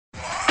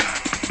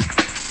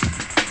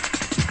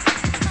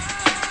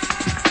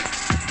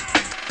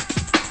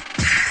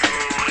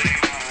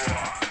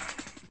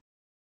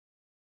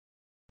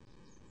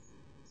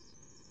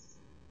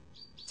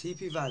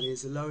Tipi Valley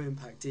is a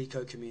low-impact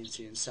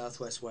eco-community in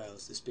southwest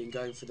Wales that's been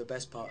going for the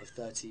best part of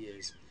 30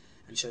 years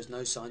and shows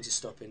no signs of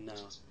stopping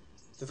now.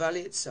 The valley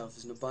itself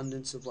is an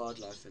abundance of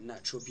wildlife and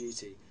natural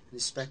beauty and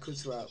is speckled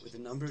throughout with a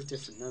number of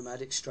different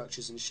nomadic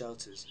structures and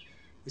shelters,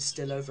 with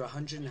still over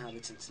 100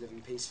 inhabitants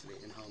living peacefully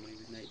in harmony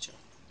with nature.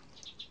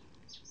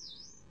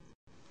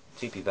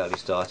 Tipi Valley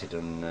started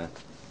on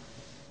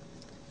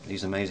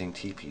these amazing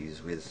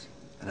teepees with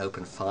an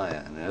open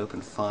fire, and an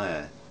open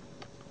fire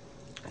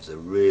is a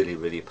really,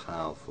 really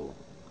powerful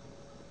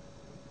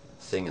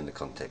thing in the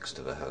context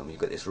of a home. You've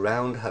got this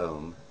round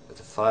home with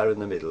a fire in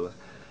the middle,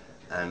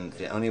 and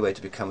the only way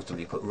to be comfortable,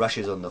 you put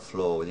rushes on the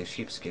floor with your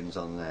sheepskins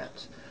on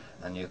that,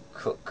 and you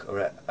cook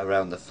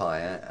around the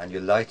fire, and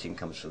your lighting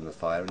comes from the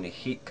fire, and your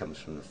heat comes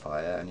from the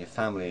fire, and your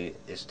family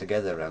is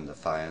together around the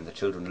fire, and the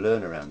children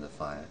learn around the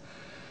fire.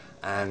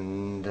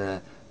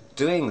 And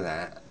doing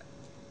that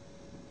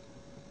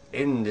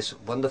in this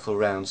wonderful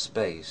round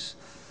space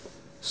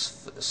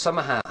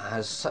somehow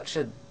has such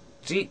a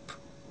deep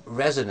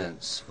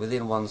resonance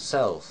within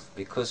oneself,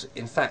 because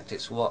in fact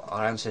it's what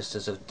our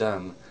ancestors have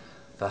done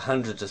for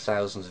hundreds of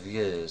thousands of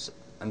years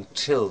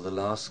until the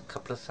last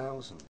couple of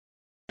thousand.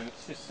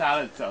 It's just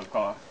salads that I've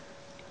got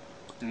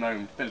at the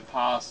moment, a bit of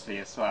parsley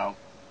as well.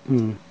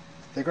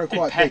 They grow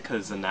quite big.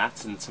 Peppers and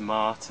that, and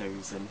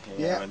tomatoes in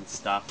here and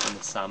stuff in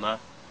the summer,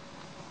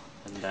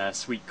 and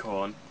sweet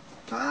corn.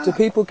 Do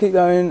people keep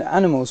their own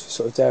animals for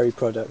sort of dairy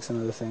products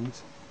and other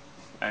things?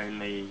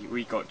 Only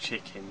we got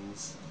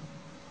chickens.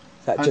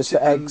 Is that just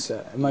for eggs?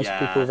 Most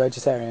people are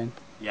vegetarian.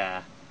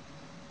 Yeah,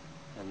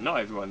 and not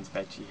everyone's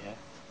veggie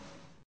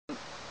here.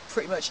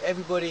 Pretty much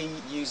everybody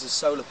uses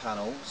solar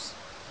panels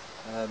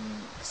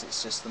because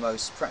it's just the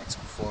most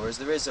practical for us.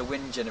 There is a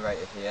wind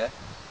generator here,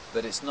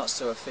 but it's not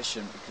so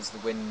efficient because the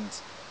wind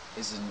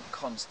isn't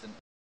constant.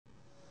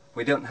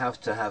 We don't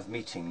have to have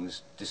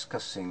meetings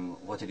discussing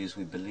what it is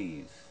we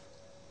believe,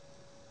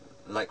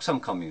 like some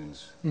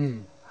communes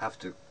have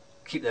to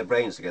keep their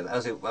brains together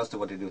as to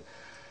what they do.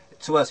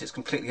 To us it's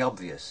completely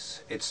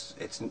obvious. It's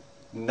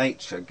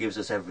nature gives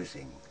us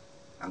everything,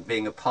 and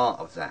being a part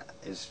of that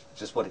is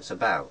just what it's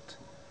about,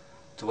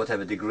 to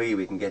whatever degree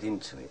we can get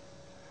into it.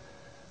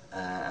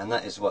 And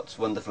that is what's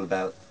wonderful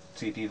about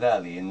Tipi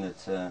Valley, in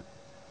that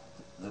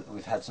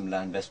we've had some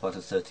land best part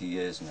of 30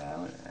 years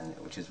now,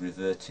 which has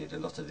reverted a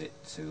lot of it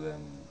to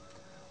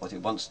what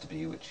it wants to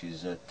be, which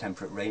is a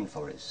temperate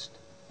rainforest.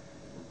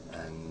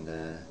 And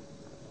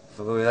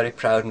we're very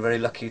proud and very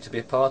lucky to be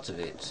a part of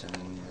it,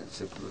 and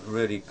it's a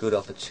really good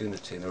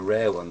opportunity and a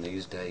rare one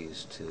these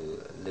days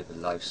to live a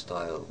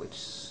lifestyle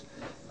which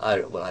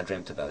I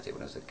dreamt about it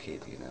when I was a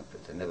kid, you know,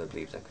 but I never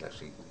believed I could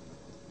actually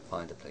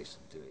find a place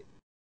to do it.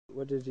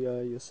 What did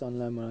your son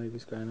learn while he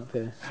was growing up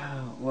here?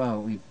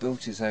 Well, he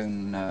built his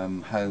own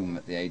home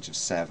at the age of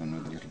 7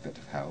 with a little bit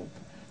of help,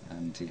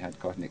 and he had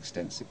quite an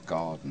extensive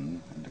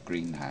garden and a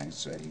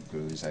greenhouse where he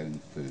grew his own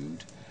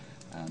food,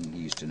 and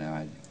he used to know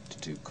how to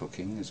do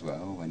cooking as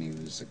well. When he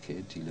was a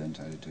kid, he learned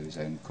how to do his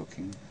own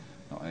cooking,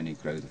 not only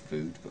grow the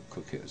food but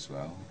cook it as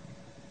well.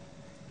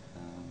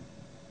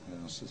 What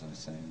else was I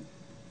saying?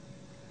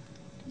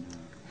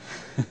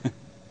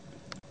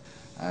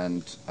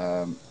 And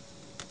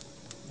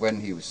when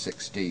he was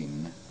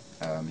 16,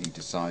 he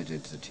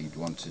decided that he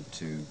wanted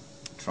to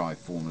try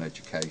formal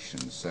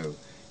education, so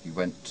he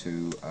went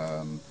to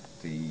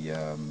the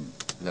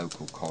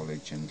local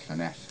college in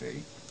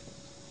Llanelli,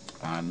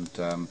 and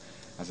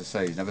as I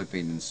say, he's never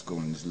been in school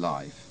in his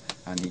life,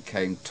 and he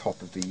came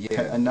top of the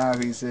year, and now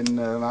he's in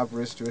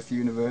Aberystwyth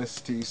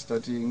University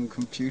studying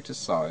computer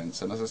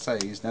science, and as I say,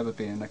 he's never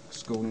been in a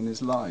school in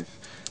his life,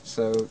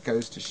 so it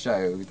goes to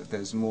show that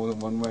there's more than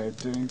one way of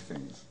doing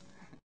things.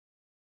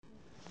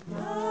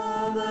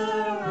 Mother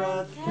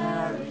Earth,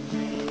 carry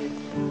me,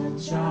 the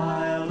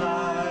child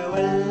I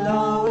will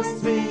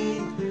always be.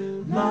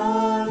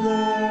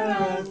 Mother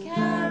Earth,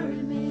 carry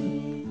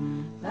me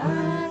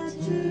back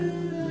to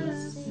the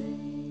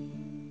sea.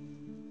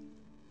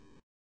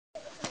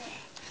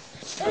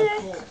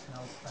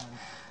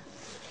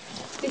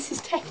 This is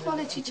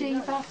Technology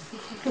Jiva.